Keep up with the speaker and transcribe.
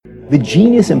The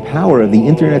genius and power of the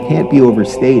internet can't be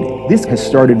overstated. This has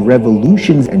started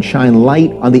revolutions and shine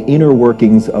light on the inner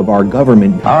workings of our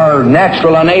government. Our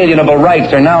natural unalienable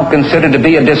rights are now considered to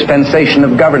be a dispensation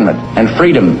of government, and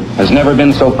freedom has never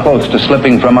been so close to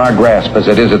slipping from our grasp as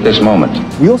it is at this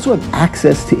moment. We also have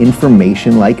access to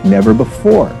information like never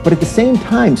before. But at the same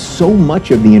time, so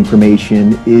much of the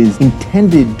information is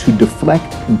intended to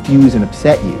deflect, confuse, and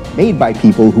upset you, made by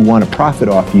people who want to profit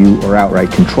off you or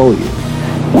outright control you.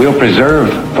 We'll preserve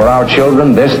for our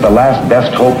children this, the last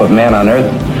best hope of man on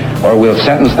earth, or we'll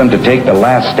sentence them to take the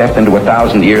last step into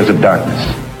 1,000 years of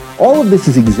darkness. All of this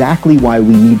is exactly why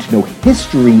we need to know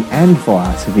history and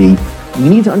philosophy. We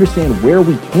need to understand where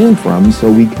we came from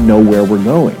so we can know where we're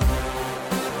going.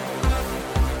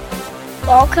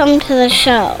 Welcome to the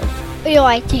show. Would you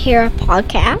like to hear a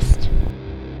podcast?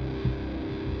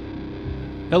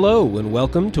 Hello, and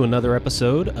welcome to another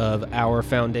episode of Our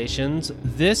Foundations.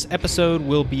 This episode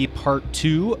will be part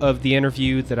 2 of the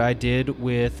interview that I did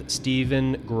with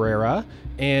Steven Guerrera,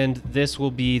 and this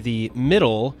will be the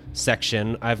middle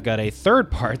section. I've got a third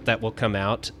part that will come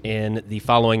out in the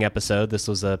following episode. This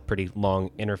was a pretty long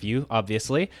interview,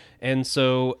 obviously, and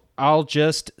so I'll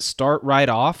just start right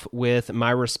off with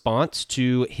my response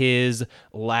to his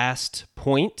last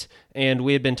point. And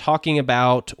we had been talking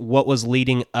about what was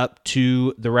leading up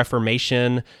to the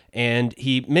Reformation, and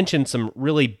he mentioned some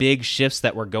really big shifts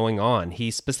that were going on.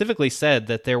 He specifically said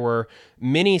that there were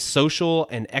many social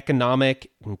and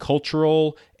economic and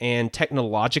cultural and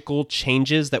technological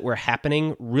changes that were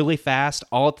happening really fast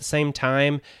all at the same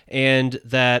time, and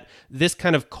that this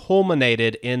kind of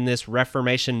culminated in this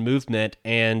Reformation movement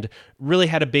and really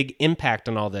had a big impact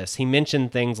on all this. He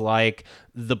mentioned things like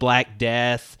the Black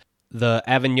Death, the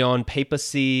Avignon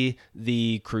Papacy,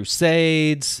 the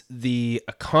Crusades, the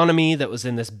economy that was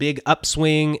in this big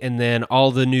upswing, and then all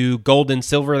the new gold and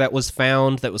silver that was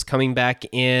found that was coming back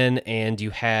in, and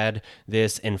you had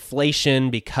this inflation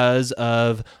because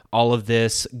of all of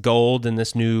this gold and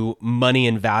this new money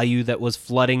and value that was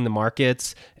flooding the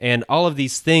markets, and all of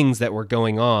these things that were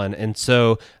going on. And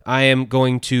so I am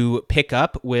going to pick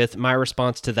up with my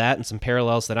response to that and some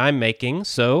parallels that I'm making.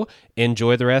 So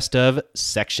enjoy the rest of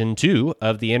section 2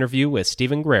 of the interview with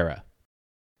Steven Guerrera.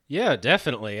 Yeah,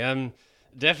 definitely. I'm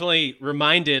definitely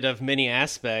reminded of many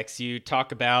aspects. You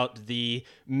talk about the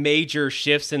major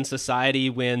shifts in society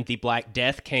when the Black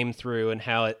Death came through and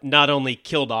how it not only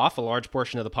killed off a large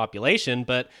portion of the population,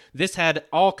 but this had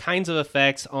all kinds of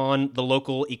effects on the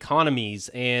local economies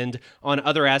and on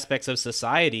other aspects of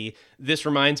society. This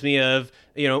reminds me of,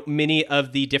 many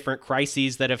of the different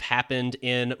crises that have happened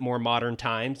in more modern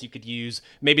times. You could use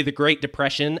maybe the Great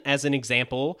Depression as an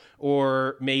example,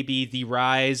 or maybe the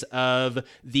rise of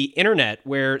the internet,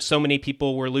 where so many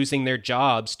people were losing their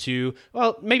jobs to,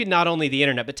 well, maybe not only the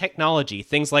internet, but technology,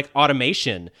 things like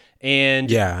automation and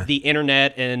the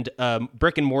internet and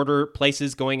brick and mortar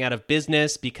places going out of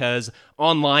business because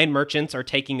online merchants are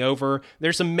taking over.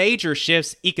 There's some major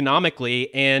shifts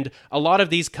economically, and a lot of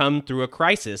these come through a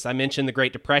crisis. I mentioned the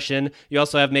Great Depression. You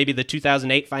also have maybe the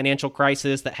 2008 financial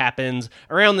crisis that happens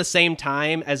around the same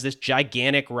time as this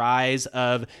gigantic rise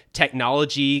of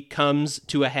technology comes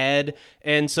to a head.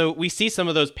 And so we see some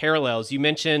of those parallels. You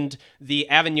mentioned the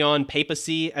Avignon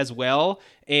Papacy as well,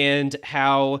 and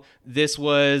how this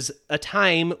was a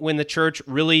time when the church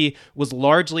really was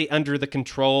largely under the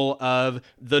control of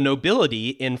the nobility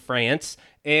in France,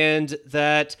 and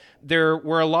that there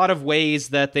were a lot of ways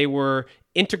that they were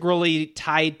integrally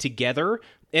tied together.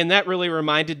 And that really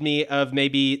reminded me of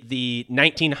maybe the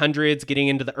 1900s, getting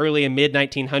into the early and mid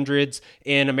 1900s.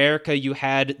 In America, you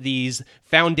had these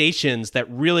foundations that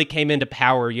really came into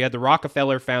power. You had the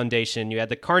Rockefeller Foundation, you had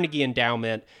the Carnegie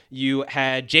Endowment, you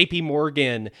had JP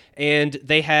Morgan, and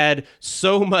they had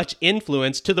so much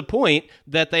influence to the point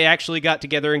that they actually got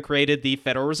together and created the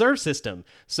Federal Reserve System.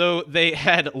 So they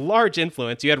had large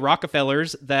influence. You had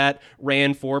Rockefellers that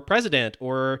ran for president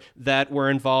or that were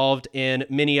involved in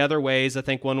many other ways. I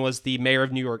think one was the mayor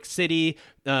of New York City.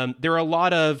 There are a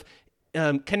lot of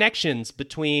connections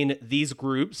between these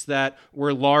groups that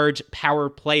were large power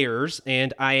players,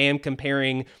 and I am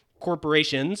comparing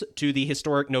corporations to the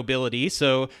historic nobility.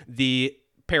 So the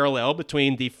parallel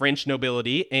between the French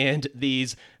nobility and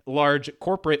these large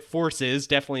corporate forces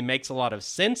definitely makes a lot of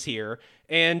sense here.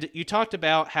 And you talked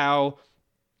about how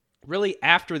really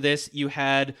after this, you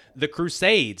had the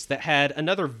Crusades that had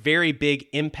another very big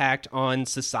impact on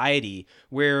society,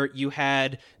 where you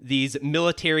had these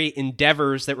military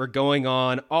endeavors that were going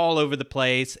on all over the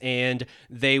place, and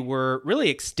they were really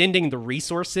extending the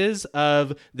resources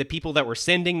of the people that were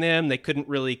sending them. They couldn't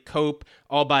really cope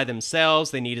all by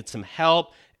themselves. They needed some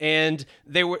help. and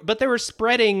they were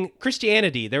spreading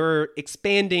Christianity. They were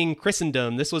expanding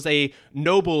Christendom. This was a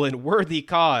noble and worthy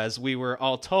cause, we were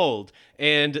all told.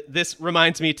 And this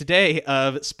reminds me today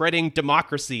of spreading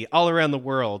democracy all around the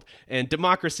world. And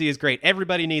democracy is great.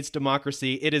 Everybody needs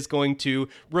democracy. It is going to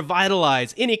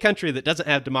revitalize any country that doesn't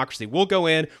have democracy. We'll go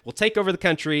in, we'll take over the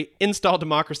country, install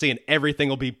democracy, and everything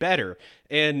will be better.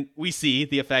 And we see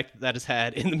the effect that has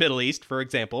had in the Middle East, for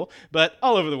example, but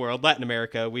all over the world, Latin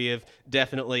America, we have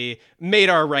definitely made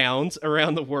our rounds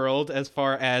around the world as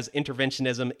far as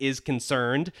interventionism is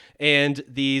concerned. And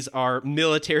these are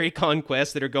military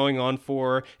conquests that are going on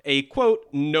for a, quote,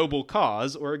 noble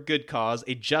cause or a good cause,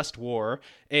 a just war.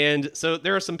 And so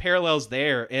there are some parallels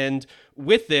there. And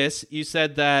with this, you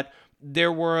said that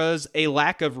there was a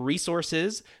lack of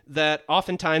resources, that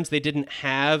oftentimes they didn't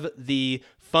have the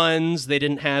funds, they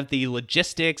didn't have the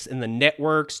logistics and the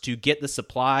networks to get the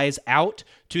supplies out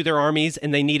to their armies,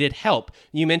 and they needed help.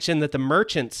 You mentioned that the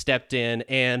merchants stepped in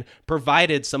and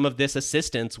provided some of this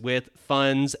assistance with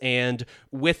funds and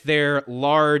with their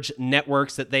large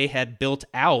networks that they had built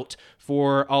out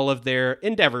for all of their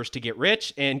endeavors to get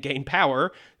rich and gain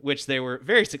power, which they were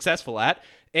very successful at.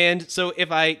 And so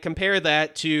if I compare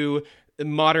that to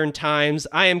modern times,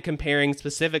 I am comparing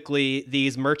specifically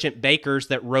these merchant bakers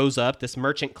that rose up, this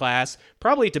merchant class,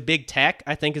 probably to big tech,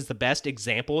 I think is the best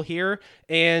example here.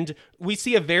 And we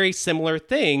see a very similar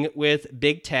thing with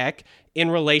big tech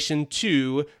in relation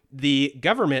to the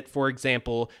government, for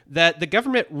example, that the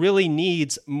government really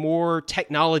needs more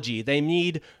technology. They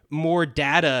need more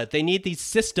data. They need these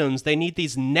systems. They need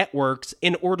these networks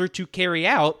in order to carry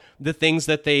out the things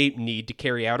that they need to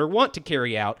carry out or want to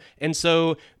carry out. And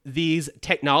so these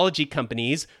technology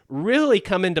companies really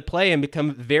come into play and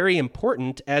become very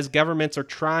important as governments are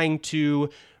trying to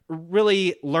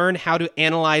really learn how to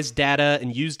analyze data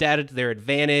and use data to their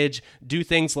advantage, do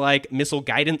things like missile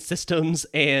guidance systems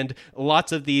and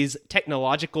lots of these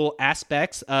technological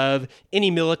aspects of any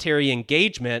military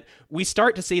engagement. We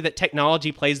start to see that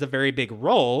technology plays a very big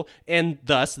role, and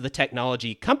thus the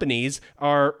technology companies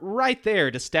are right there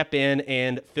to step in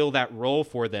and fill that role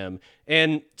for them.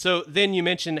 And so then you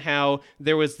mentioned how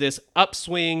there was this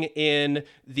upswing in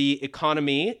the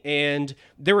economy, and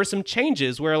there were some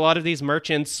changes where a lot of these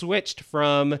merchants switched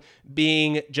from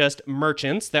being just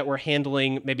merchants that were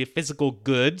handling maybe physical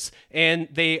goods, and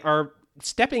they are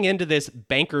stepping into this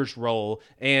banker's role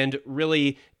and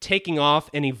really taking off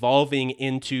and evolving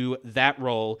into that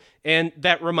role. And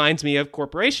that reminds me of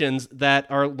corporations that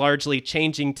are largely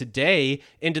changing today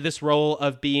into this role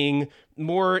of being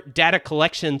more data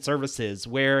collection services,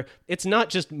 where it's not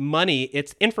just money,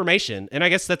 it's information. And I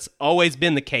guess that's always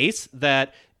been the case,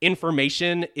 that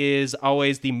information is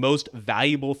always the most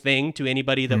valuable thing to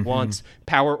anybody that wants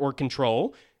power or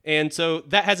control. And so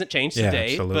that hasn't changed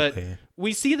today, absolutely. but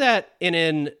we see that in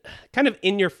an kind of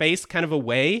in your face kind of a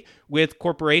way with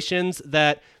corporations,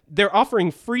 that they're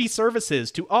offering free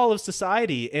services to all of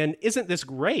society. And isn't this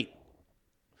great?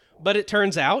 But it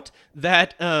turns out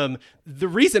that the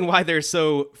reason why they're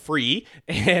so free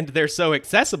and they're so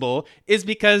accessible is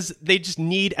because they just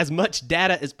need as much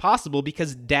data as possible,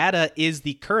 because data is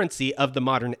the currency of the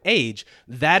modern age.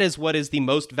 That is what is the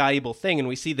most valuable thing. And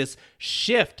we see this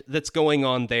shift that's going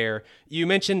on there. You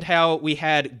mentioned how we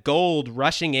had gold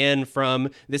rushing in from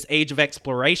this age of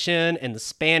exploration and the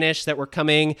Spanish that were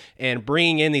coming and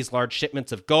bringing in these large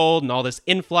shipments of gold, and all this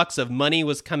influx of money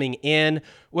was coming in.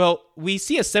 Well, we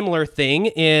see a similar thing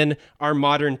in our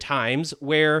modern times,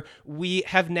 where we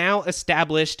have now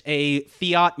established a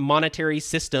fiat monetary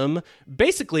system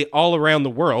basically all around the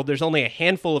world. There's only a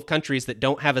handful of countries that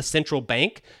don't have a central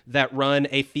bank that run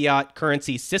a fiat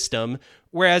currency system,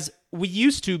 whereas we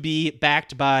used to be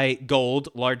backed by gold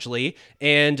largely,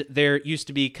 and there used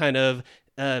to be kind of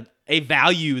a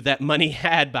value that money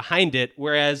had behind it,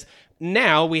 whereas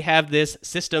now we have this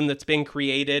system that's been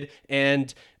created,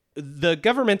 and the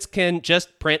governments can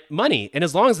just print money. And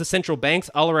as long as the central banks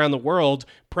all around the world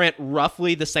print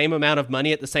roughly the same amount of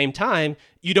money at the same time,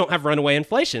 you don't have runaway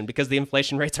inflation, because the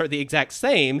inflation rates are the exact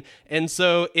same. And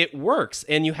so it works.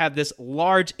 And you have this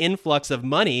large influx of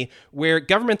money where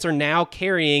governments are now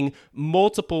carrying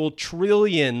multiple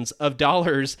trillions of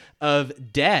dollars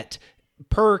of debt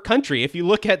per country. If you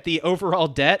look at the overall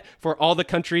debt for all the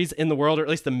countries in the world, or at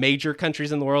least the major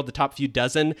countries in the world, the top few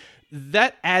dozen,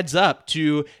 that adds up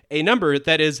to a number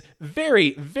that is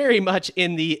very, very much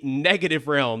in the negative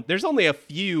realm. There's only a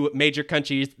few major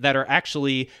countries that are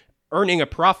actually earning a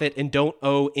profit and don't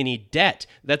owe any debt.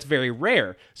 That's very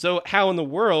rare. So how in the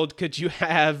world could you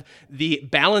have the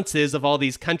balances of all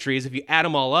these countries, if you add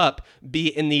them all up, be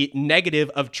in the negative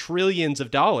of trillions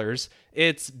of dollars?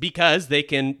 It's because they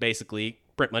can basically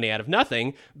print money out of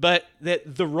nothing, but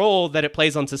that the role that it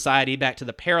plays on society, back to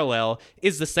the parallel,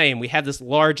 is the same. We have this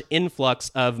large influx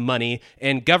of money,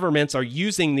 and governments are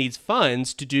using these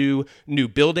funds to do new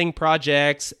building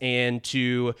projects and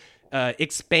to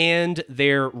expand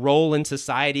their role in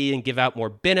society and give out more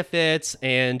benefits.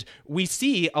 And we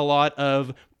see a lot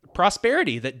of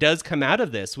prosperity that does come out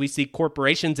of this. We see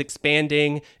corporations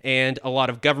expanding and a lot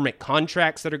of government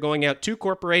contracts that are going out to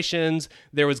corporations.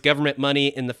 There was government money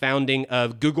in the founding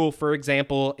of Google, for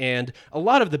example, and a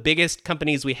lot of the biggest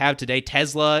companies we have today,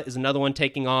 Tesla is another one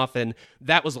taking off, and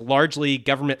that was largely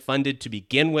government funded to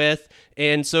begin with.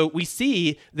 And so we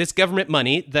see this government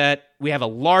money that we have a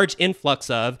large influx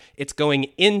of. It's going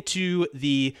into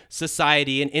the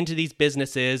society and into these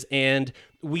businesses, and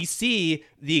we see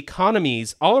the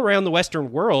economies all around the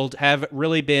Western world have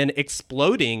really been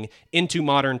exploding into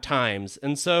modern times.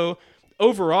 And so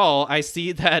overall, I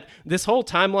see that this whole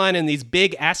timeline and these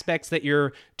big aspects that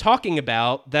you're talking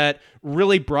about that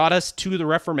really brought us to the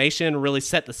Reformation, really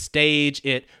set the stage.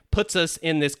 It puts us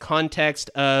in this context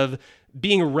of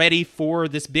being ready for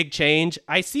this big change.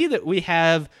 I see that we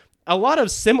have a lot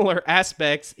of similar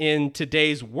aspects in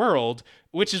today's world,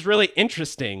 which is really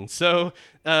interesting. So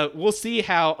we'll see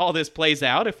how all this plays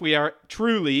out if we are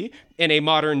truly in a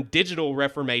modern digital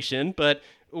Reformation, but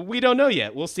we don't know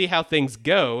yet. We'll see how things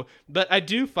go. But I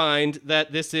do find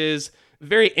that this is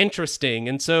very interesting.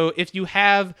 And so if you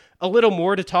have a little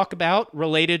more to talk about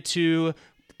related to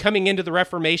coming into the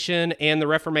Reformation and the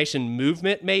Reformation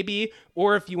movement, maybe,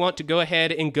 or if you want to go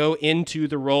ahead and go into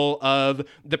the role of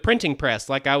the printing press,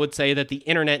 like I would say that the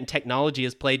internet and technology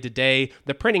has played today,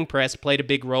 the printing press played a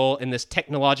big role in this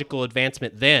technological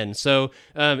advancement then. So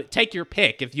take your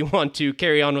pick if you want to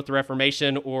carry on with the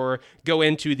Reformation or go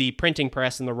into the printing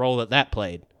press and the role that that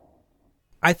played.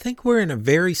 I think we're in a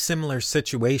very similar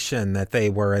situation that they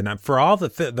were in, for all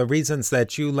the reasons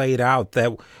that you laid out,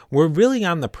 that we're really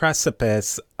on the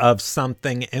precipice of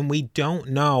something and we don't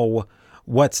know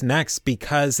what's next,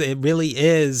 because it really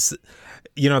is,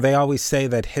 they always say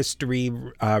that history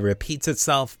repeats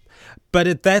itself,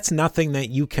 but that's nothing that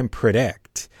you can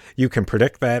predict. You can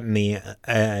predict that in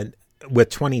the with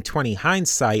 2020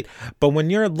 hindsight, but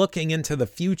when you're looking into the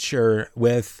future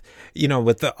with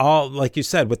like you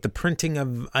said, with the printing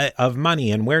of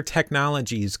money and where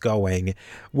technology is going,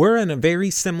 we're in a very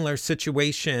similar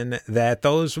situation that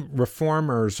those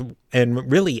reformers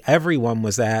and really everyone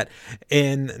was at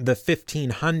in the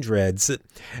 1500s,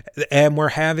 and we're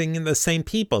having the same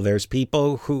people. There's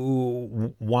people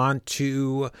who want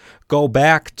to go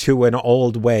back to an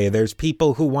old way. There's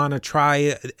people who want to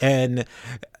try and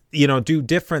do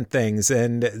different things,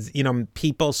 and,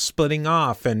 people splitting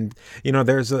off, and,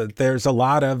 there's a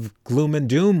lot of gloom and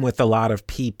doom with a lot of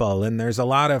people. And there's a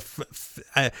lot of,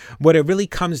 what it really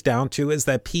comes down to is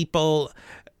that people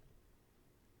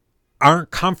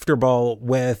aren't comfortable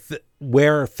with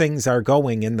where things are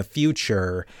going in the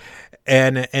future.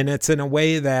 And it's in a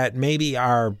way that maybe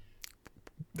our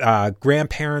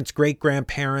grandparents,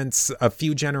 great-grandparents a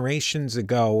few generations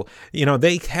ago,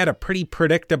 they had a pretty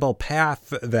predictable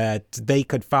path that they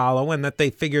could follow and that they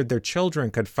figured their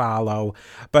children could follow.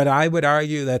 But I would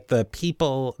argue that the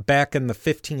people back in the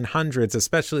 1500s,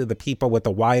 especially the people with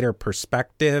a wider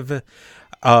perspective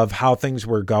of how things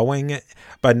were going,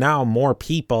 but now more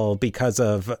people, because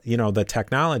of, the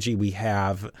technology we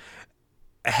have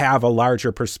a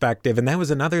larger perspective. And that was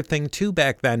another thing too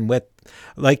back then with,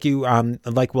 like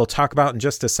we'll talk about in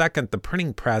just a second, the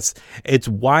printing press. It's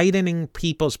widening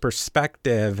people's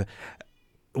perspective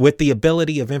with the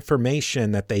ability of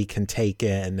information that they can take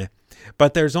in.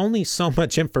 But there's only so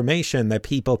much information that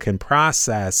people can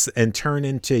process and turn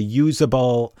into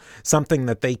usable, something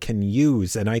that they can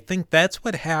use. And I think that's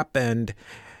what happened.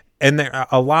 And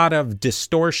a lot of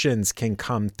distortions can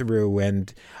come through,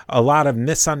 and a lot of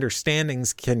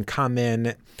misunderstandings can come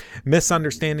in.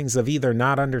 Misunderstandings of either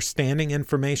not understanding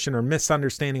information or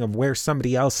misunderstanding of where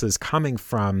somebody else is coming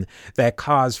from that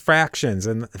cause factions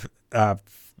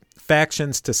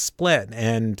to split,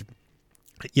 and,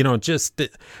 just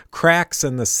cracks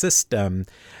in the system.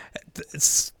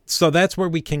 So that's where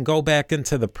we can go back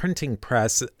into the printing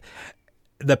press.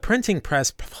 The printing press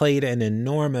played an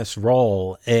enormous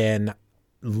role in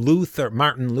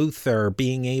Martin Luther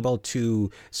being able to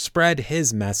spread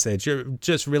his message.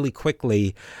 Just really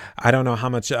quickly, I don't know how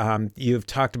much you've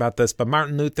talked about this, but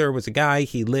Martin Luther was a guy,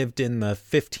 he lived in the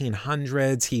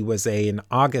 1500s. He was an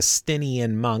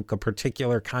Augustinian monk, a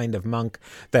particular kind of monk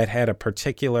that had a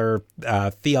particular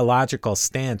theological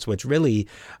stance, which really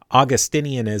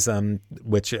Augustinianism,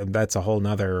 which that's a whole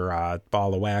nother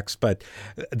ball of wax, but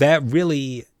that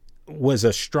really was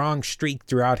a strong streak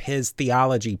throughout his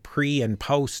theology pre and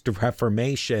post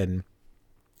Reformation.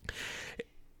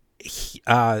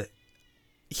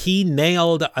 He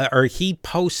nailed, or he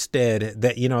posted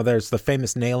that, there's the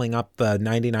famous nailing up the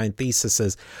 99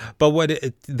 theses, but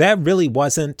that really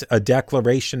wasn't a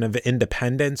declaration of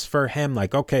independence for him.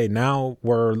 Like, okay, now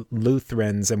we're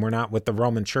Lutherans and we're not with the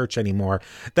Roman Church anymore.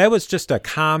 That was just a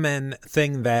common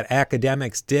thing that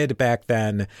academics did back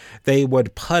then. They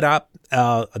would put up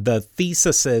the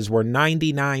theses were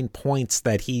 99 points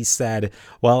that he said,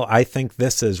 well, I think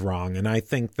this is wrong, and I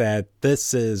think that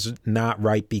this is not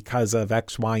right because of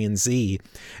X, Y, and Z.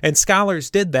 And scholars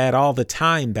did that all the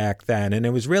time back then, and it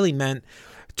was really meant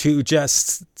to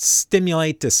just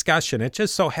stimulate discussion. It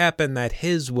just so happened that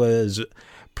his was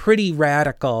pretty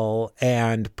radical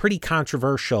and pretty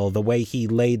controversial the way he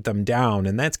laid them down,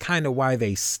 and that's kind of why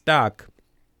they stuck.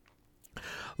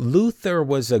 Luther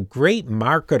was a great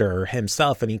marketer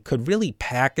himself, and he could really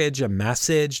package a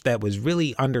message that was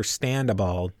really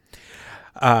understandable.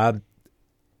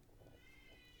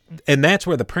 And that's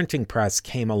where the printing press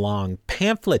came along.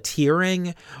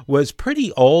 Pamphleteering was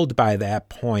pretty old by that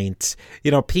point.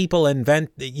 People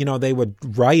they would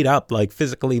write up, like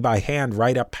physically by hand,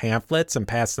 write up pamphlets and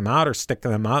pass them out or stick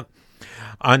them up.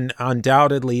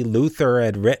 Undoubtedly, Luther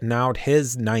had written out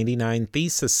his 99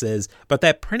 theses, but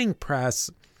that printing press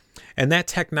and that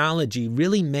technology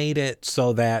really made it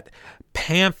so that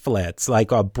pamphlets,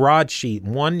 like a broadsheet,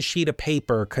 one sheet of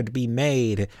paper, could be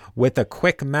made with a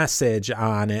quick message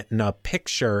on it and a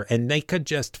picture, and they could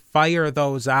just fire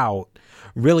those out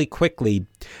really quickly.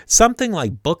 Something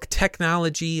like book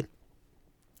technology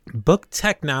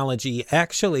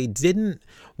actually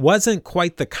wasn't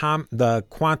quite the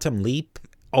quantum leap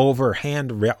over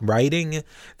hand writing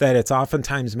that it's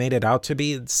oftentimes made it out to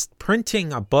be.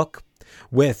 Printing a book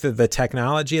with the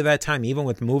technology of that time, even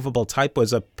with movable type,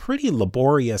 was a pretty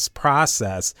laborious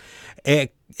process.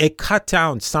 It cut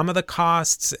down some of the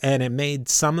costs, and it made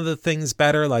some of the things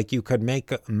better, like you could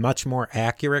make much more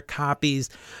accurate copies,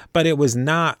 but it was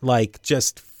not like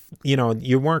just,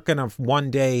 you weren't going to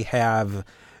one day have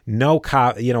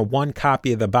one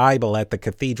copy of the Bible at the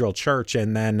cathedral church,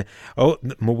 and then,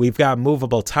 we've got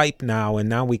movable type now, and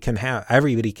now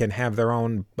everybody can have their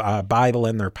own Bible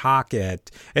in their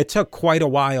pocket. It took quite a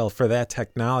while for that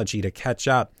technology to catch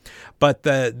up. But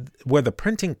where the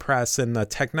printing press and the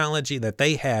technology that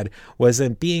they had was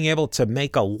in being able to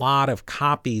make a lot of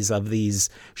copies of these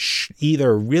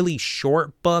either really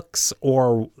short books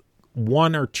or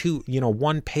one or two,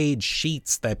 one-page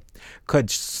sheets that could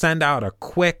send out a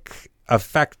quick,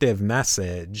 effective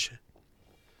message.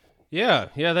 Yeah,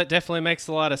 that definitely makes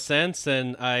a lot of sense,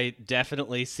 and I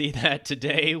definitely see that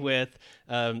today with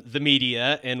the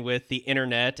media and with the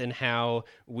internet, and how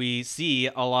we see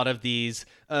a lot of these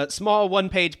small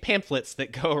one-page pamphlets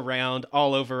that go around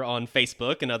all over on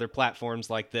Facebook and other platforms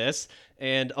like this.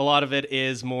 And a lot of it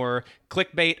is more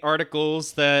clickbait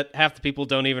articles that half the people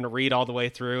don't even read all the way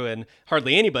through, and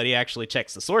hardly anybody actually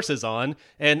checks the sources on.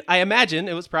 And I imagine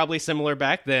it was probably similar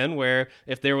back then, where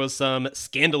if there was some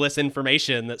scandalous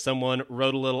information that someone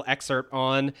wrote a little excerpt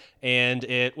on, and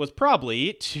it was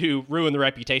probably to ruin the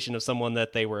reputation of someone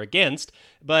that they were against,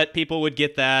 but people would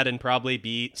get that and probably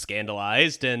be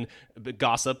scandalized and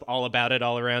gossip all about it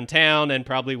all around town, and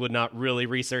probably would not really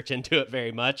research into it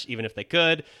very much, even if they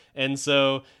could. And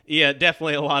so, yeah,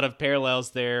 definitely a lot of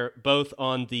parallels there, both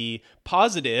on the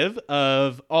positive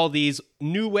of all these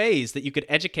new ways that you could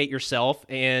educate yourself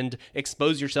and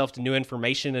expose yourself to new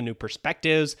information and new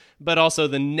perspectives, but also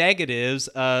the negatives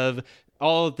of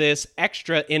all of this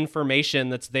extra information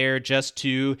that's there just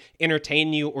to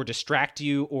entertain you or distract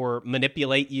you or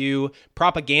manipulate you.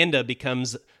 Propaganda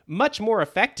becomes much more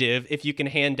effective if you can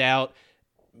hand out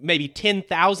maybe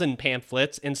 10,000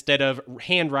 pamphlets instead of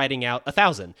handwriting out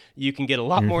 1,000. You can get a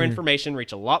lot more information,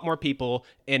 reach a lot more people,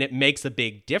 and it makes a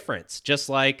big difference. Just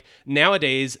like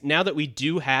nowadays, now that we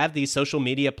do have these social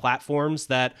media platforms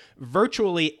that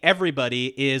virtually everybody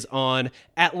is on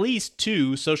at least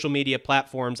 2 social media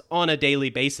platforms on a daily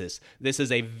basis. This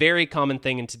is a very common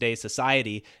thing in today's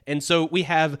society. And so we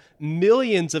have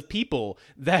millions of people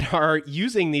that are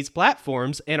using these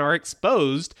platforms and are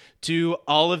exposed to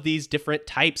all of these different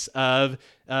types of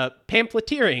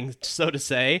pamphleteering, so to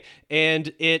say,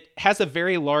 and it has a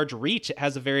very large reach. It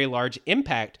has a very large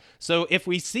impact. So if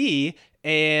we see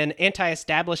an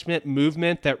anti-establishment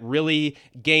movement that really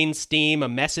gains steam, a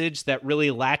message that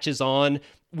really latches on,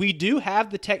 we do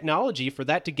have the technology for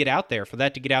that to get out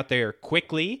there,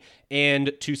 quickly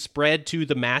and to spread to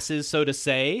the masses, so to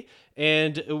say.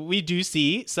 And we do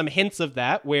see some hints of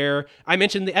that, where I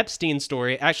mentioned the Epstein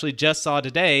story. Actually just saw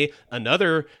today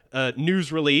another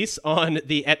news release on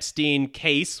the Epstein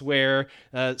case, where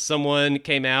someone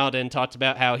came out and talked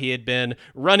about how he had been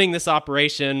running this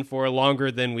operation for longer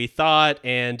than we thought,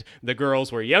 and the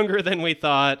girls were younger than we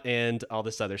thought, and all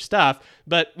this other stuff.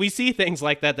 But we see things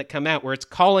like that come out, where it's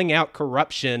calling out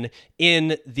corruption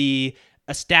in the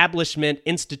establishment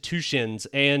institutions.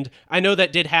 And I know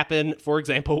that did happen, for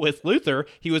example, with Luther.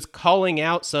 He was calling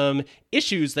out some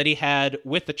issues that he had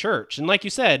with the church. And like you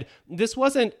said, this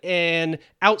wasn't an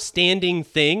outstanding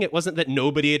thing. It wasn't that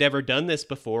nobody had ever done this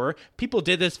before. People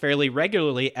did this fairly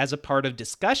regularly as a part of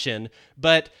discussion.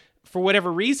 But for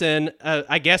whatever reason,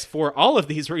 I guess for all of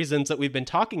these reasons that we've been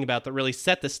talking about that really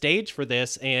set the stage for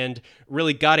this and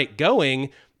really got it going,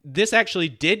 this actually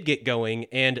did get going,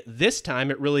 and this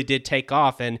time it really did take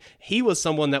off, and he was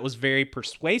someone that was very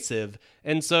persuasive.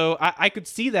 And so I could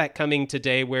see that coming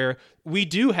today, where we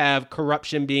do have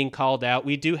corruption being called out.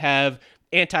 We do have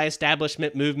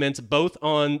anti-establishment movements both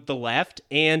on the left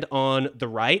and on the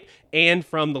right, and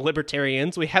from the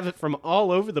libertarians. We have it from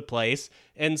all over the place.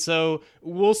 And so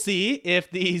we'll see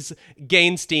if these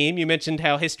gain steam. You mentioned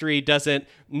how history doesn't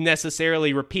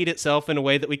necessarily repeat itself in a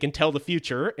way that we can tell the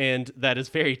future, and that is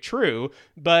very true.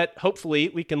 But hopefully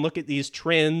we can look at these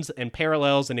trends and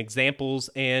parallels and examples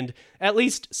and at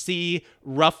least see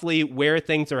roughly where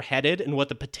things are headed and what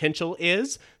the potential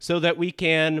is, so that we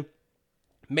can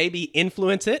maybe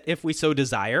influence it if we so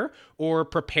desire, or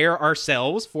prepare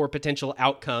ourselves for potential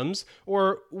outcomes,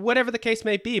 or whatever the case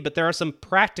may be. But there are some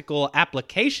practical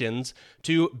applications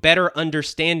to better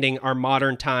understanding our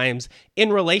modern times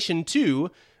in relation to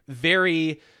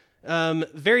very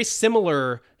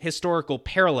similar historical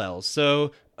parallels.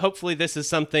 So hopefully this is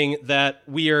something that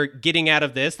we are getting out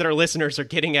of this, that our listeners are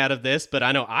getting out of this, but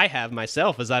I know I have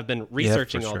myself as I've been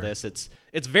researching all this.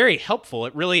 It's very helpful.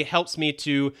 It really helps me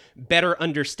to better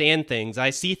understand things. I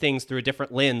see things through a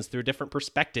different lens, through a different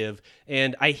perspective,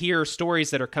 and I hear stories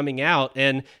that are coming out,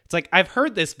 and it's like, I've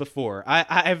heard this before.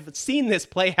 I've seen this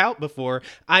play out before.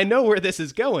 I know where this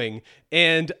is going,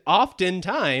 and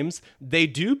oftentimes they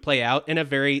do play out in a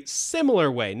very similar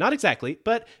way. Not exactly,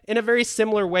 but in a very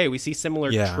similar way. We see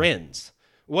similar trends.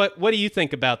 What do you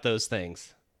think about those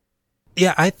things?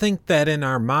 Yeah, I think that in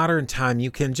our modern time,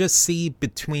 you can just see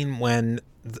between when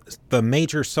the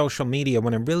major social media,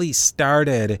 when it really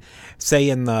started, say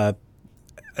in the,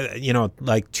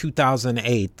 like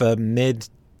 2008, the mid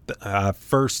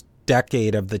first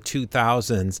decade of the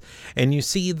 2000s, and you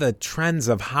see the trends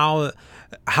of how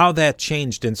that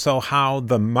changed. And so how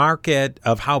the market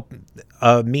of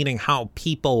meaning how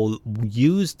people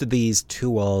used these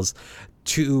tools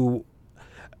to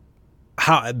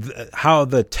how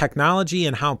the technology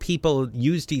and how people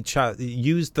used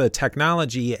the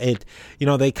technology,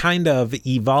 they kind of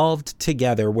evolved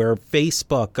together, where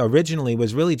Facebook originally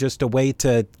was really just a way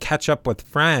to catch up with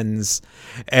friends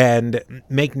and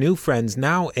make new friends.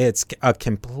 Now it's a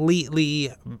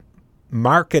completely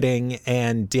marketing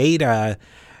and data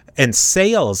and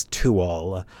sales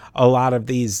tool, a lot of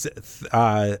these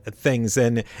things.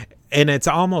 And it's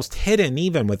almost hidden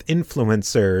even with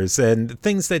influencers and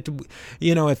things that,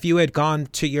 if you had gone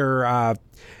to your,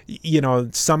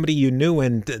 somebody you knew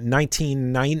in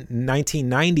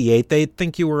 1998, they'd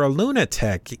think you were a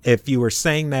lunatic if you were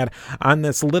saying that on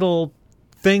this little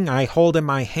thing I hold in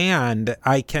my hand,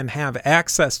 I can have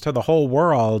access to the whole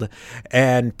world,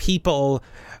 and people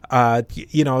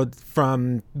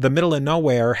from the middle of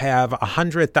nowhere have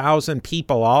 100,000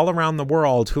 people all around the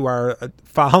world who are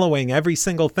following every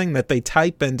single thing that they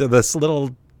type into this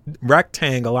little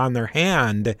rectangle on their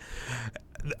hand.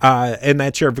 And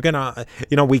that you're gonna,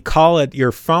 we call it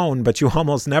your phone, but you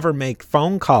almost never make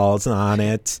phone calls on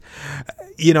it.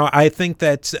 I think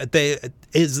that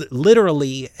is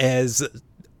literally as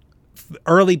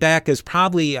early back as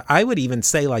probably, I would even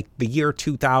say like the year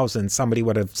 2000, somebody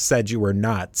would have said you were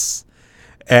nuts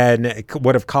and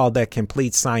would have called that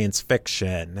complete science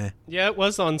fiction. Yeah, it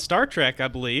was on Star Trek, I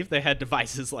believe. They had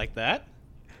devices like that.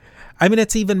 I mean,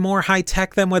 it's even more high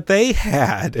tech than what they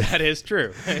had. That is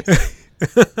true.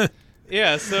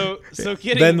 Yeah, so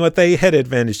getting... than what they had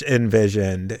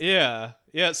envisioned. Yeah.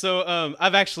 Yeah, so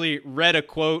I've actually read a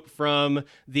quote from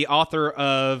the author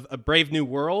of A Brave New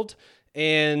World,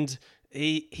 and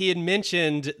he had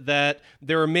mentioned that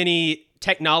there are many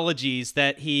technologies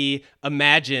that he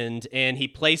imagined, and he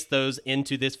placed those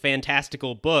into this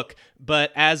fantastical book.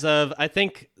 But as of, I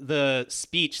think the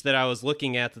speech that I was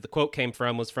looking at that the quote came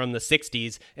from was from the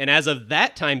 60s. And as of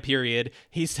that time period,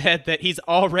 he said that he's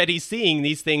already seeing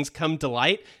these things come to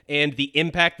light and the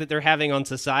impact that they're having on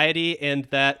society, and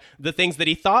that the things that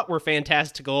he thought were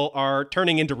fantastical are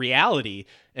turning into reality.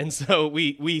 And so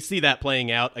we see that playing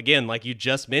out, again, like you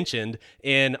just mentioned,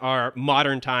 in our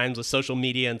modern times with social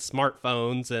media and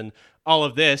smartphones and all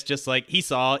of this, just like he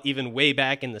saw even way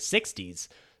back in the 60s.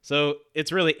 So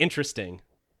it's really interesting.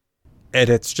 And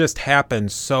it's just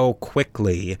happened so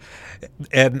quickly.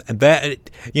 And that,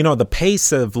 the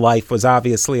pace of life was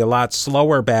obviously a lot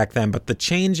slower back then, but the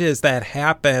changes that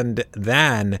happened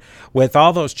then, with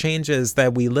all those changes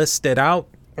that we listed out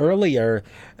earlier,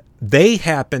 they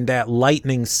happened at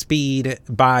lightning speed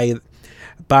by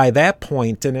that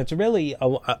point. And it's really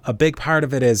a big part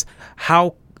of it is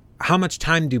how much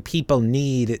time do people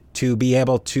need to be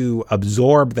able to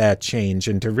absorb that change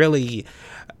and to really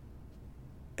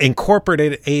incorporate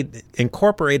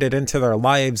it into their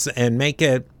lives and make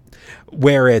it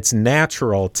where it's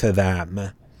natural to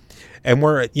them. And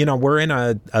we're in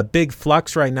a big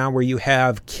flux right now where you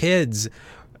have kids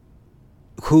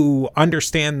who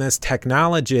understand this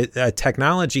technology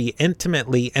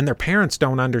intimately, and their parents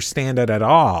don't understand it at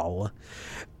all.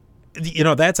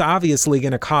 That's obviously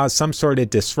going to cause some sort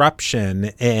of disruption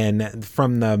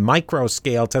from the micro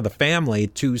scale to the family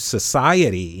to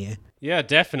society. Yeah,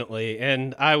 definitely.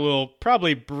 And I will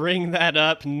probably bring that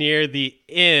up near the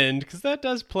end, because that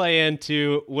does play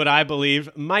into what I believe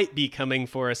might be coming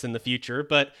for us in the future.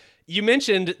 But you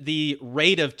mentioned the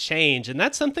rate of change, and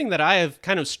that's something that I have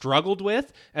kind of struggled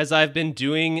with as I've been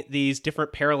doing these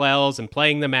different parallels and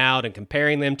playing them out and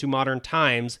comparing them to modern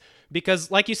times.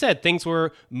 Because, like you said, things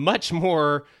were much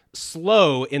more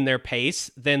slow in their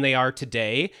pace than they are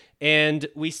today. And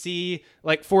we see,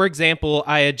 like, for example,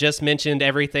 I had just mentioned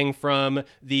everything from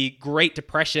the Great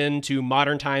Depression to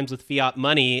modern times with fiat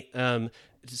money,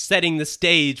 setting the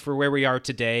stage for where we are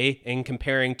today and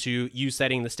comparing to you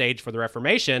setting the stage for the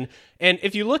Reformation. And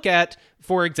if you look at,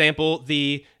 for example,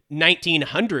 the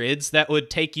 1900s, that would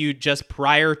take you just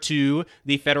prior to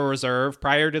the Federal Reserve,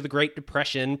 prior to the Great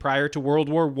Depression, prior to World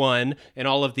War I, and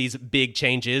all of these big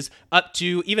changes, up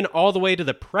to even all the way to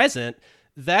the present.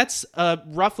 That's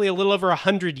roughly a little over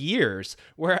 100 years,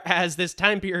 whereas this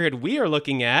time period we are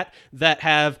looking at that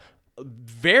have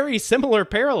very similar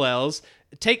parallels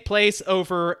take place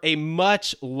over a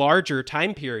much larger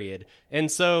time period.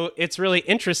 And so it's really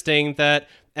interesting that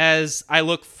as I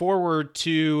look forward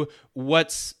to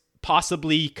what's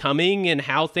possibly coming and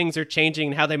how things are changing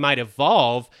and how they might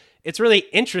evolve, it's really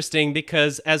interesting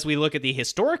because as we look at the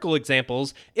historical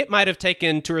examples, it might have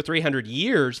taken 200 or 300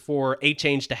 years for a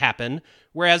change to happen,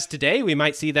 whereas today we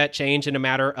might see that change in a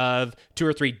matter of 2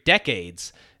 or 3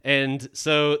 decades. And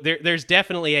so there's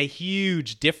definitely a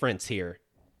huge difference here.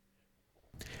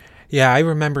 Yeah, I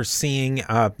remember seeing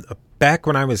back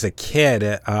when I was a kid,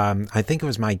 I think it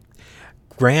was my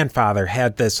grandfather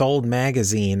had this old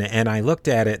magazine, and I looked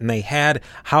at it, and they had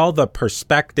how the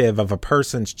perspective of a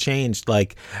person's changed,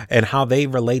 like, and how they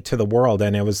relate to the world.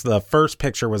 And it was, the first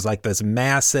picture was like this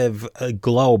massive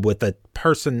globe with a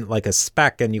person like a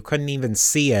speck, and you couldn't even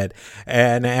see it.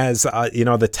 And as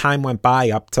the time went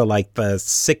by up to like the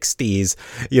 60s,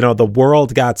 the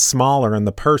world got smaller and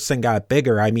the person got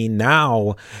bigger. I mean,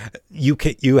 now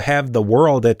you have the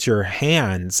world at your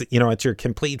hands, at your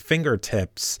complete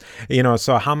fingertips,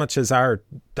 so how much has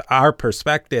our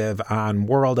perspective on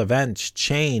world events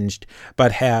changed?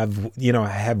 But have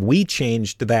we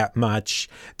changed that much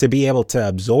to be able to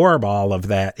absorb all of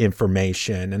that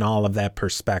information and all of that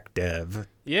perspective?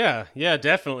 Yeah,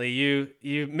 definitely.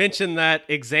 You mentioned that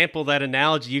example, that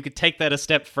analogy. You could take that a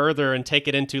step further and take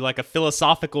it into like a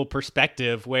philosophical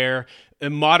perspective where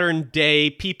modern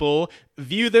day people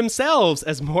view themselves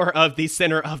as more of the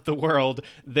center of the world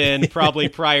than probably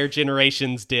prior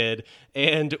generations did.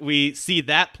 And we see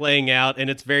that playing out, and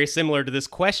it's very similar to this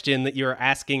question that you're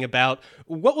asking about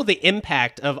what will the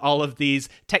impact of all of these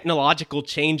technological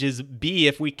changes be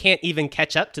if we can't even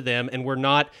catch up to them and we're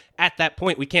not at that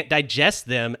point, we can't digest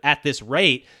them at this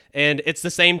rate. And it's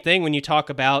the same thing when you talk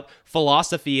about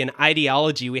philosophy and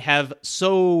ideology. We have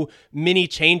so many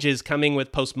changes coming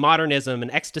with postmodernism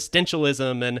and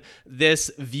existentialism and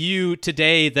this view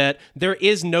today that there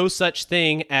is no such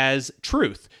thing as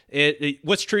truth.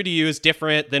 What's true to you is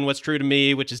different than what's true to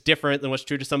me, which is different than what's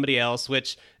true to somebody else,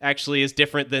 which actually is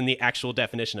different than the actual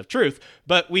definition of truth.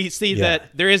 But we see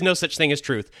that there is no such thing as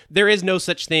truth. There is no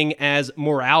such thing as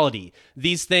morality.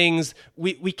 These things,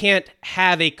 we can't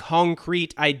have a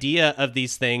concrete idea of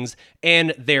these things,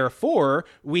 and therefore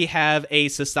we have a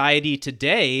society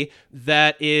today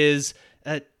that is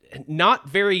not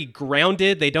very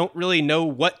grounded. They don't really know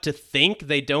what to think.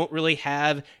 They don't really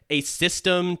have a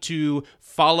system to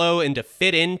follow and to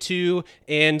fit into.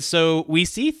 And so we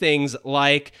see things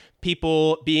like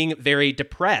people being very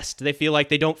depressed. They feel like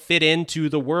they don't fit into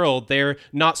the world. They're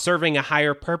not serving a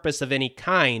higher purpose of any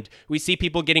kind. We see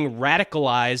people getting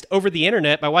radicalized over the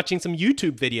internet by watching some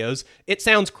YouTube videos. It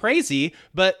sounds crazy,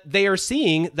 but they are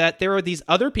seeing that there are these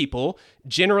other people,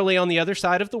 generally on the other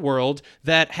side of the world,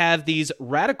 that have these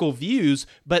radical views,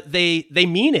 but they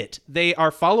mean it. They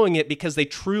are following it because they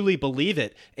truly believe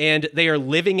it, and they are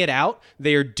living it out.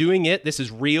 They are doing it. This is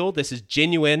real. This is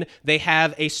genuine. They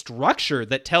have a structure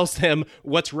that tells them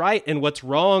what's right and what's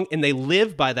wrong, and they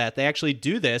live by that. They actually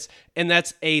do this, and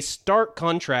that's a stark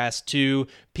contrast to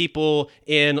people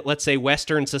in, let's say,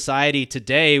 Western society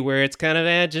today, where it's kind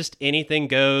of just anything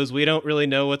goes. We don't really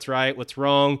know what's right, what's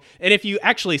wrong. And if you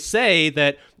actually say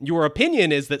that your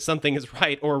opinion is that something is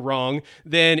right or wrong,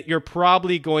 then you're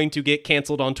probably going to get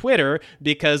canceled on Twitter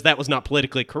because that was not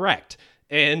politically correct.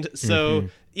 And so,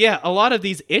 a lot of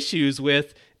these issues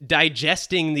with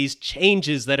digesting these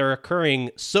changes that are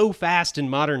occurring so fast in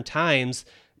modern times,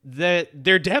 that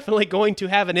they're definitely going to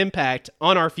have an impact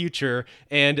on our future,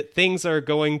 and things are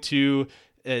going to,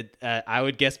 I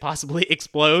would guess, possibly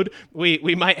explode.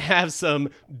 We might have some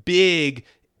big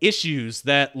issues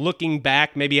that, looking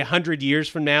back maybe 100 years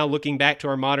from now, looking back to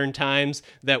our modern times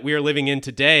that we're living in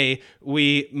today,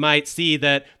 we might see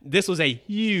that this was a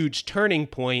huge turning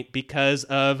point because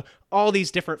of all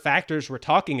these different factors we're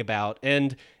talking about.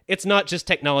 And it's not just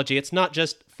technology, it's not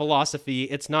just philosophy,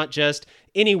 it's not just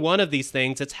any one of these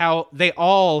things, it's how they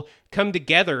all come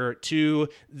together to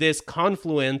this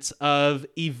confluence of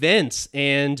events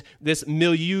and this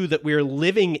milieu that we're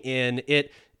living in.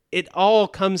 It all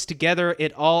comes together,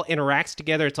 it all interacts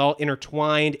together, it's all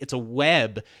intertwined, it's a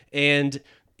web, and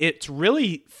it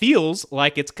really feels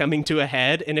like it's coming to a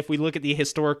head. And if we look at the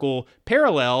historical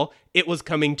parallel, it was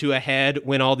coming to a head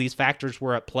when all these factors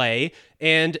were at play.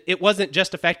 And it wasn't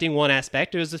just affecting one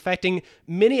aspect, it was affecting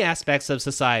many aspects of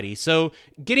society. So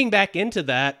getting back into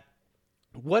that,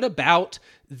 what about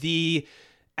the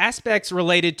aspects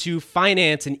related to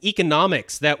finance and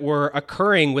economics that were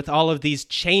occurring with all of these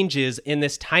changes in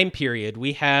this time period?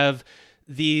 We have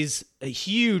these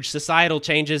huge societal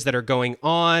changes that are going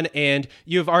on, and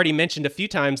you've already mentioned a few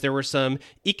times there were some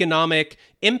economic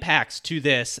impacts to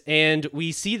this, and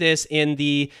we see this in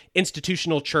the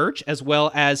institutional church as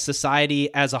well as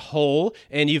society as a whole.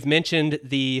 And you've mentioned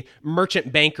the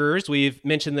merchant bankers, we've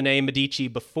mentioned the name Medici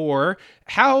before.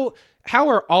 How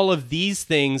are all of these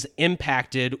things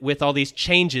impacted with all these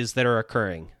changes that are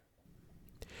occurring?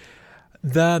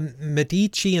 The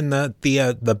Medici and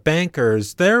the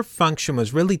bankers, their function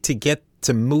was really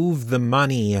to move the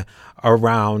money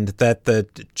around that the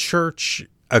church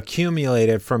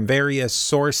accumulated from various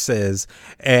sources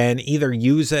and either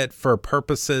use it for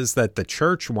purposes that the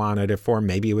church wanted it for.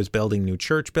 Maybe it was building new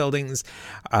church buildings,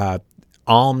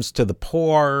 alms to the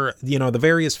poor, the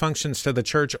various functions to the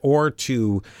church, or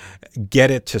to get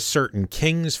it to certain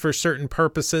kings for certain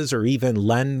purposes, or even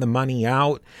lend the money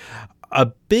out. A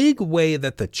big way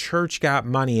that the church got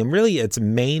money, and really its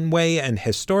main way, and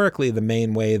historically the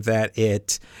main way that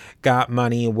it got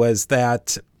money, was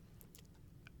that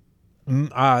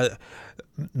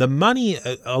the money,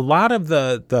 a lot of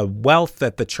the wealth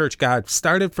that the church got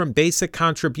started from basic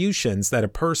contributions that a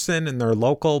person in their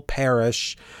local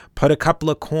parish put a couple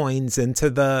of coins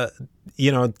into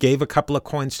gave a couple of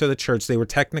coins to the church. They were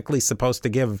technically supposed to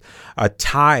give a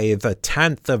tithe, a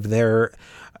tenth of their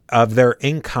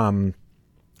income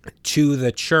to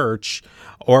the church,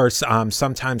 or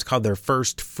sometimes called their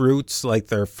first fruits, like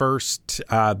the first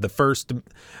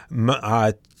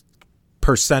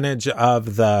percentage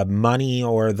of the money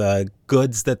or the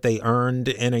goods that they earned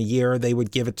in a year, they would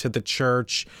give it to the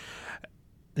church.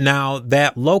 Now,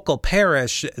 that local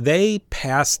parish, they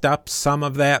passed up some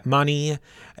of that money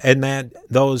and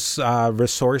those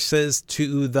resources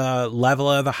to the level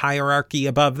of the hierarchy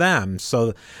above them.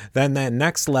 So then that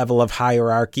next level of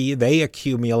hierarchy, they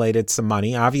accumulated some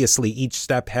money. Obviously, each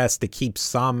step has to keep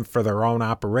some for their own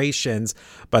operations,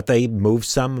 but they moved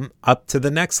some up to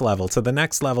the next level, to the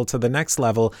next level, to the next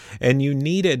level. And you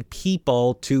needed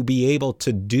people to be able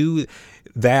to do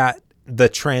that, the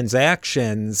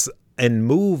transactions and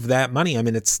move that money. I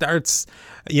mean, it starts,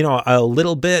 a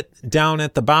little bit down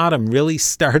at the bottom, really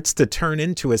starts to turn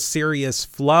into a serious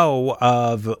flow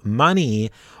of money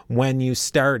when you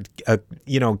start,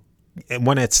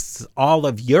 when it's all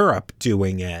of Europe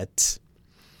doing it.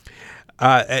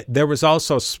 There was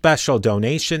also special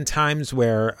donation times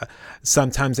where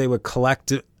sometimes they would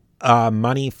collect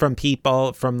money from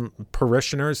people, from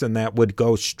parishioners, and that would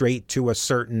go straight to a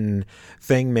certain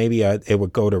thing. Maybe it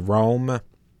would go to Rome.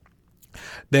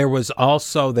 There was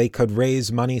also, they could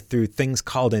raise money through things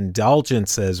called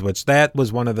indulgences, which that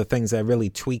was one of the things that really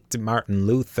tweaked Martin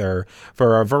Luther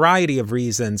for a variety of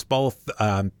reasons, both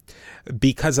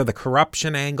because of the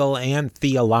corruption angle and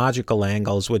theological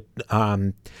angles,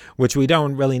 which we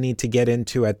don't really need to get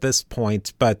into at this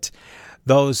point. But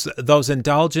those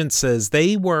indulgences,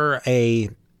 they were a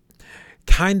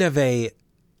kind of a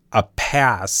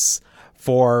pass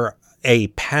for a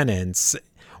penance.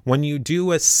 When you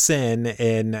do a sin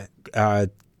in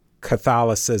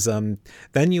Catholicism,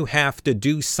 then you have to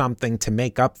do something to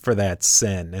make up for that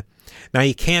sin. Now,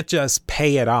 you can't just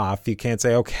pay it off. You can't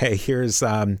say, okay, here's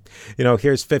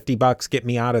 $50, get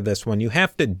me out of this one. You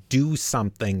have to do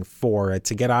something for it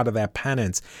to get out of that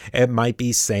penance. It might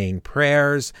be saying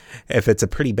prayers. If it's a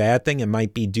pretty bad thing, it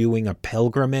might be doing a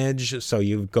pilgrimage. So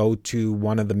you go to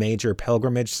one of the major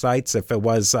pilgrimage sites. If it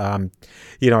was,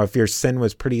 if your sin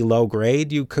was pretty low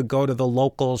grade, you could go to the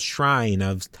local shrine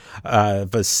of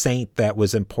a saint that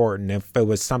was important. If it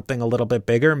was something a little bit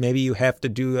bigger, maybe you have to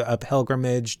do a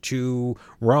pilgrimage to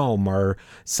Rome or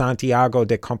Santiago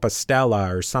de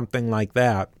Compostela or something like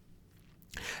that.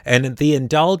 And the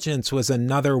indulgence was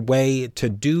another way to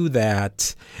do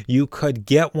that. You could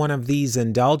get one of these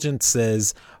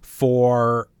indulgences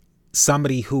for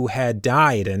somebody who had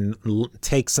died and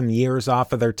take some years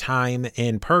off of their time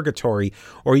in purgatory,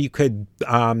 or you could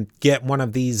get one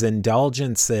of these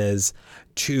indulgences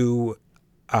to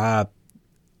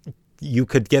you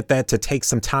could get that to take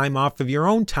some time off of your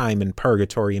own time in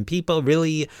purgatory. And people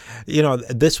really,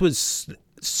 this was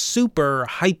super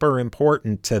hyper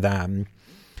important to them.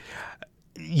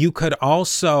 You could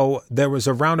also, there was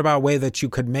a roundabout way that you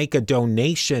could make a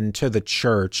donation to the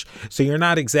church. So you're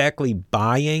not exactly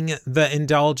buying the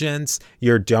indulgence,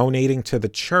 you're donating to the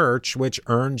church, which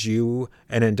earns you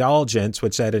an indulgence,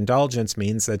 which that indulgence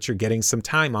means that you're getting some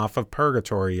time off of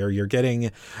purgatory, or you're getting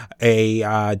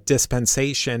a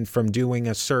dispensation from doing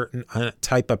a certain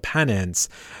type of penance.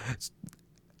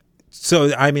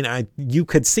 So, I mean, you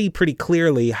could see pretty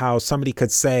clearly how somebody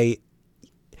could say,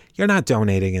 you're not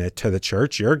donating it to the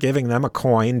church. You're giving them a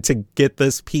coin to get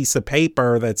this piece of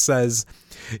paper that says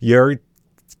you're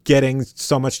getting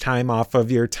so much time off of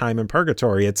your time in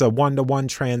purgatory. It's a one-to-one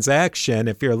transaction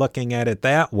if you're looking at it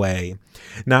that way,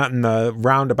 not in the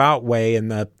roundabout way, in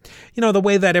the, the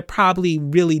way that it probably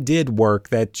really did work,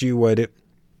 that you would,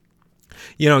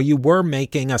 you were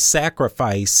making a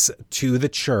sacrifice to the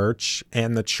church,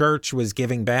 and the church was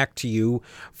giving back to you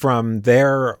from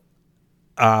their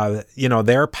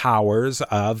their powers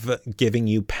of giving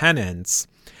you penance.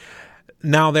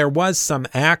 Now, there was some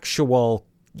actual,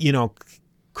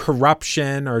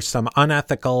 corruption or some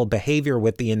unethical behavior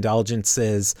with the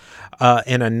indulgences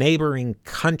in a neighboring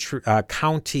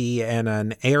county and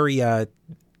an area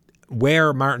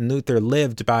where Martin Luther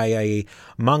lived, by a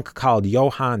monk called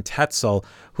Johann Tetzel,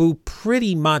 who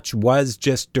pretty much was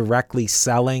just directly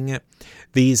selling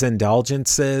these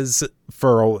indulgences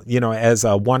for, as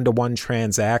a one-to-one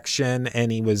transaction.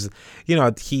 And he was,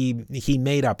 he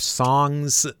made up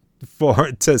songs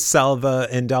to sell the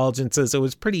indulgences. It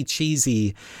was pretty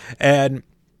cheesy. And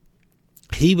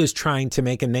he was trying to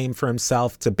make a name for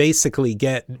himself, to basically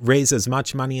raise as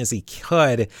much money as he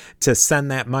could to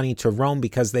send that money to Rome,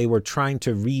 because they were trying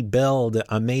to rebuild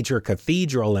a major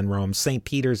cathedral in Rome, St.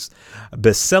 Peter's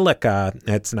Basilica.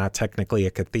 It's not technically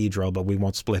a cathedral, but we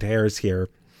won't split hairs here.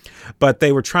 But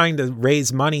they were trying to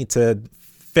raise money to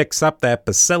fix up that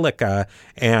basilica.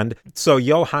 And so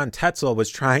Johann Tetzel was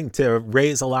trying to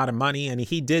raise a lot of money, and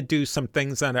he did do some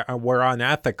things that were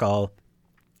unethical.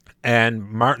 And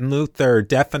Martin Luther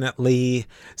definitely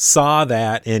saw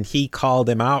that, and he called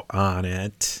him out on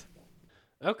it.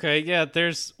 Okay, yeah,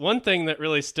 there's one thing that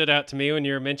really stood out to me when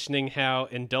you were mentioning how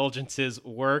indulgences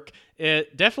work,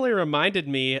 It definitely reminded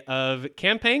me of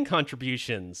campaign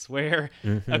contributions where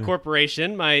a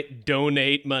corporation might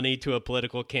donate money to a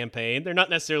political campaign. They're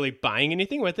not necessarily buying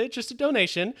anything with it, just a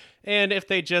donation. And if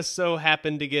they just so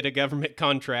happen to get a government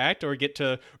contract or get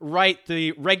to write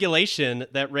the regulation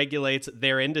that regulates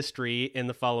their industry in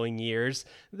the following years,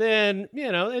 then,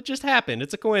 it just happened.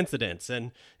 It's a coincidence.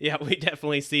 And yeah, we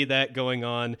definitely see that going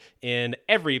on in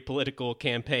every political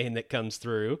campaign that comes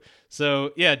through.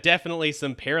 So yeah, definitely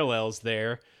some parallels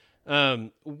there.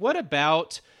 What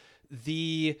about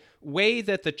the way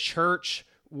that the church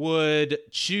would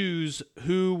choose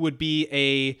who would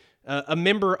be a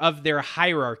member of their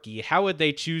hierarchy? How would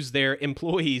they choose their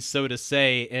employees, so to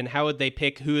say, and how would they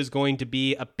pick who is going to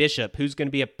be a bishop, who's going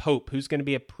to be a pope, who's going to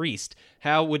be a priest?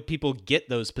 How would people get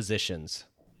those positions?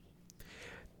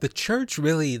 The church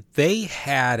really, they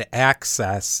had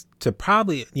access to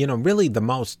probably, really the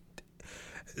most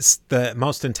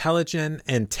intelligent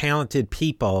and talented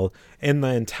people in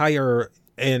the entire,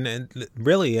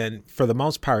 and for the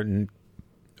most part, in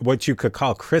what you could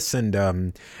call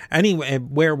Christendom,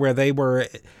 anywhere where they were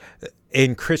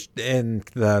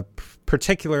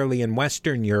particularly in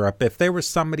Western Europe. If there was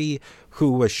somebody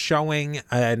who was showing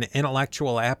an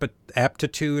intellectual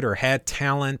aptitude or had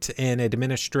talent in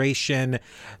administration,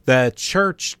 the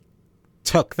church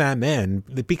took them in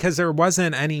because there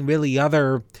wasn't any really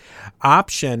other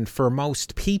option for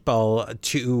most people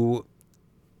to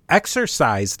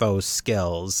exercise those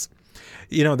skills.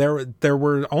 There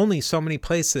were only so many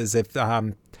places. If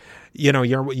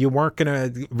you weren't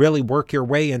going to really work your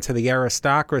way into the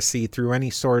aristocracy through any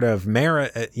sort of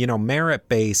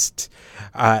merit-based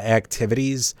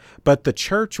activities, but the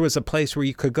church was a place where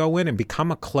you could go in and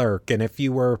become a clerk, and if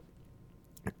you were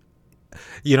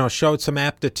showed some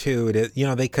aptitude,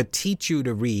 they could teach you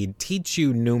to read, teach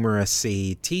you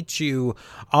numeracy, teach you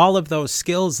all of those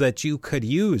skills that you could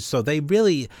use. So they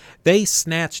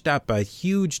snatched up a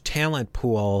huge talent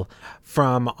pool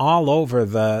from all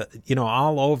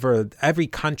over every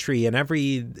country and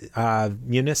every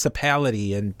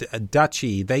municipality and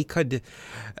duchy. They could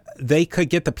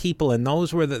get the people, and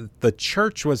those were the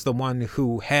church was the one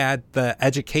who had the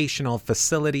educational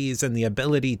facilities and the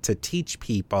ability to teach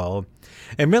people.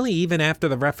 And really, even after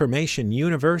the Reformation,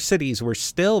 universities were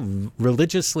still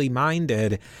religiously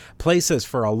minded places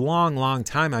for a long, long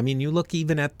time. I mean, you look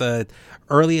even at the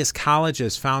earliest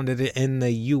colleges founded in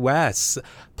the U.S.,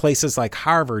 places like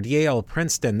Harvard, Yale,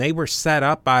 Princeton, they were set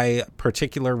up by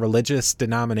particular religious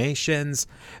denominations.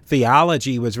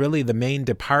 Theology was really the main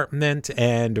department,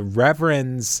 and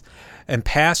reverends and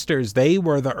pastors, they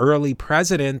were the early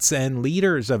presidents and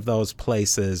leaders of those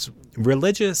places.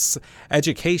 Religious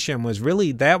education was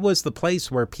that was the place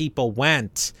where people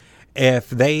went if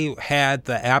they had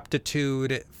the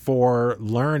aptitude for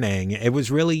learning. It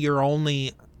was really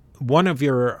one of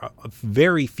your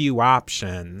very few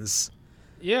options.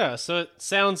 Yeah, so it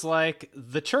sounds like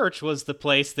the church was the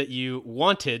place that you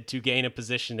wanted to gain a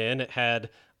position in. It had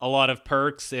a lot of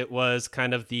perks. It was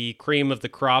kind of the cream of the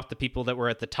crop, the people that were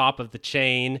at the top of the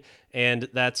chain, and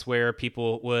that's where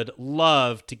people would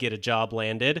love to get a job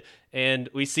landed. And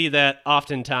we see that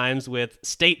oftentimes with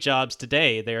state jobs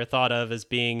today. They're thought of as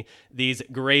being these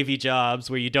gravy jobs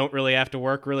where you don't really have to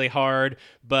work really hard,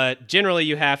 but generally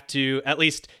you have to at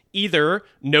least either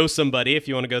know somebody, if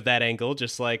you want to go that angle,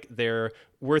 just like there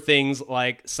were things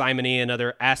like simony and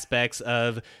other aspects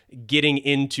of getting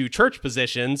into church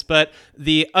positions. But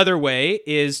the other way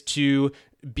is to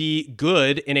be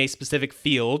good in a specific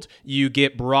field. You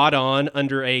get brought on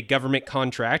under a government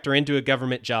contract or into a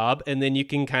government job, and then you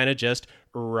can kind of just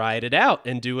ride it out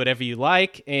and do whatever you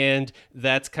like. And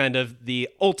that's kind of the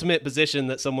ultimate position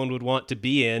that someone would want to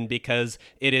be in, because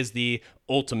it is the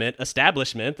ultimate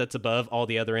establishment that's above all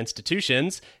the other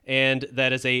institutions. And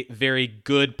that is a very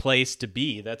good place to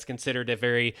be. That's considered a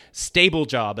very stable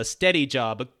job, a steady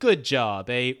job, a good job,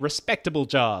 a respectable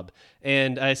job.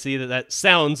 And I see that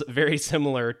sounds very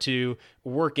similar to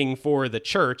working for the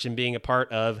church and being a part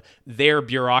of their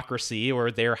bureaucracy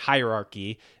or their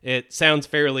hierarchy. It sounds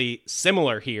fairly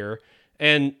similar here.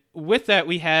 And with that,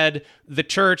 we had the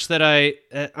church that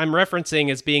I'm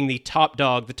referencing as being the top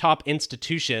dog, the top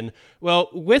institution. Well,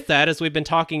 with that, as we've been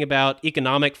talking about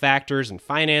economic factors and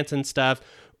finance and stuff,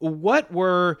 what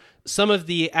were some of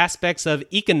the aspects of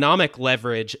economic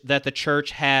leverage that the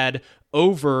church had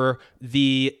over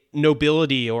the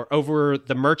nobility or over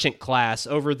the merchant class,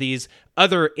 over these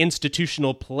other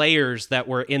institutional players that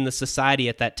were in the society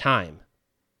at that time?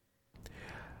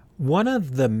 One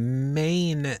of the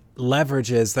main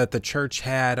leverages that the church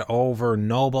had over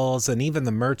nobles and even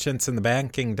the merchants and the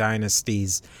banking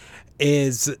dynasties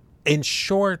is, in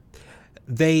short,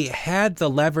 they had the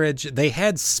leverage, they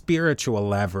had spiritual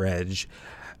leverage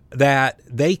that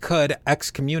they could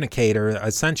excommunicate or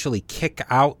essentially kick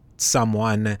out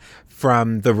someone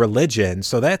from the religion.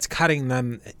 So that's cutting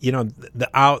them,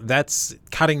 that's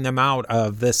cutting them out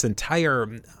of this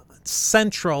entire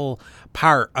central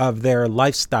part of their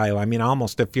lifestyle. I mean,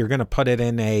 almost if you're going to put it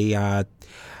in a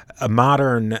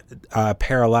modern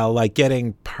parallel, like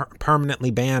getting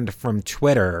permanently banned from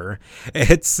Twitter,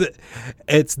 it's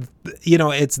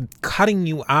cutting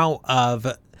you out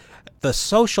of the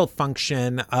social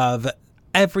function of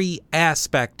every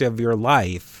aspect of your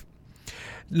life.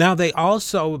 Now, they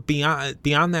also, beyond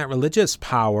that religious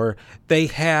power, they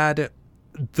had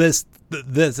this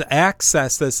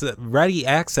access, this ready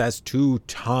access to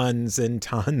tons and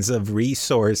tons of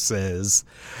resources.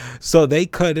 So they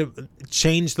could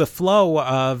change the flow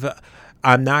of,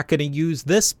 I'm not going to use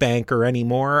this banker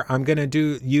anymore. I'm going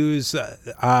to use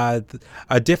a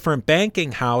different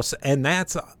banking house, and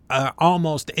that's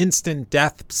almost instant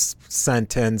death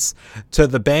sentence to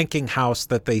the banking house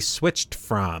that they switched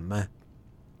from.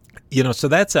 So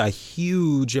that's a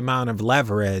huge amount of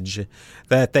leverage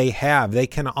that they have. They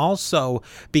can also,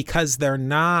 because they're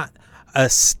not a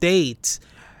state,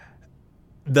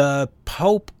 the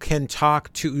Pope can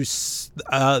talk to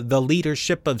the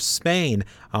leadership of Spain.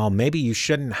 Oh, maybe you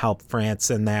shouldn't help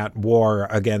France in that war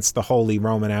against the Holy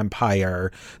Roman Empire.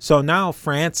 So now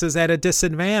France is at a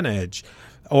disadvantage.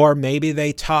 Or maybe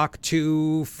they talk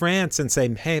to France and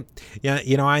say, hey,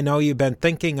 I know you've been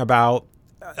thinking about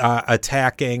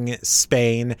attacking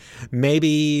Spain.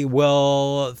 Maybe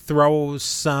we'll throw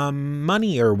some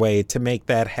money your way to make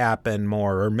that happen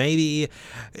more. Or maybe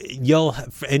you'll,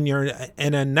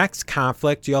 in a next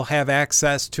conflict, you'll have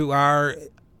access to our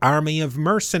army of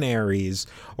mercenaries.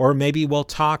 Or maybe we'll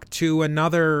talk to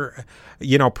another,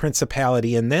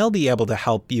 principality, and they'll be able to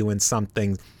help you in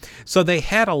something. So they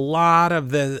had a lot of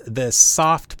the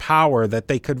soft power that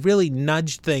they could really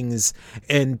nudge things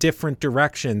in different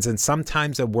directions. And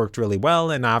sometimes it worked really well.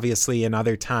 And obviously in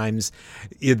other times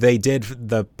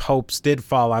the popes did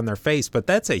fall on their face, but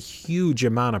that's a huge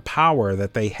amount of power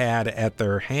that they had at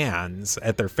their hands,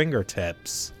 at their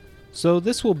fingertips. So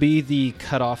this will be the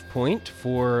cutoff point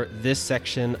for this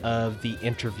section of the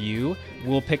interview.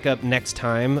 We'll pick up next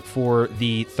time for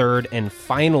the third and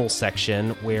final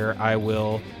section, where I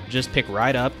will just pick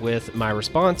right up with my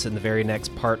response in the very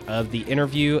next part of the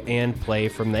interview and play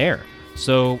from there.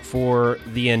 So for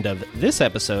the end of this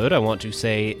episode, I want to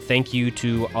say thank you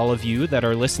to all of you that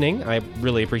are listening. I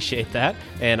really appreciate that,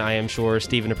 and I am sure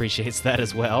Stephen appreciates that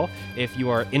as well. If you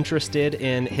are interested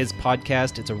in his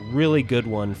podcast, it's a really good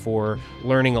one for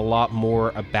learning a lot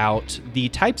more about the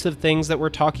types of things that we're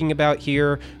talking about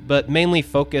here, but mainly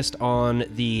focused on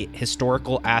the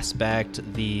historical aspect,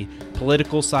 the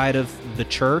political side of the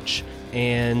church,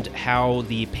 and how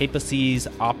the papacies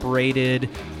operated,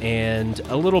 and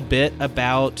a little bit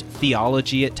about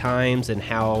theology at times and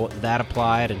how that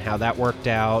applied and how that worked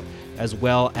out, as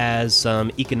well as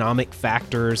some economic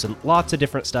factors and lots of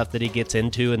different stuff that he gets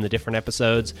into in the different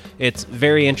episodes. It's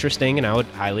very interesting, and I would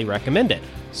highly recommend it.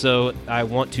 So I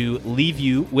want to leave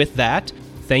you with that.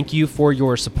 Thank you for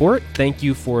your support. Thank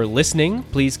you for listening.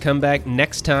 Please come back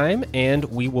next time, and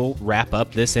we will wrap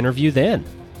up this interview then.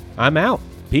 I'm out.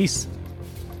 Peace.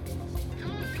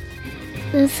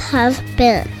 This has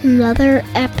been another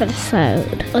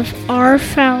episode of Our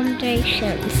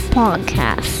Foundations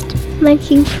podcast. Thank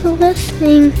you for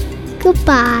listening.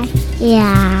 Goodbye.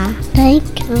 Yeah,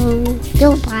 thank you.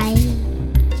 Goodbye.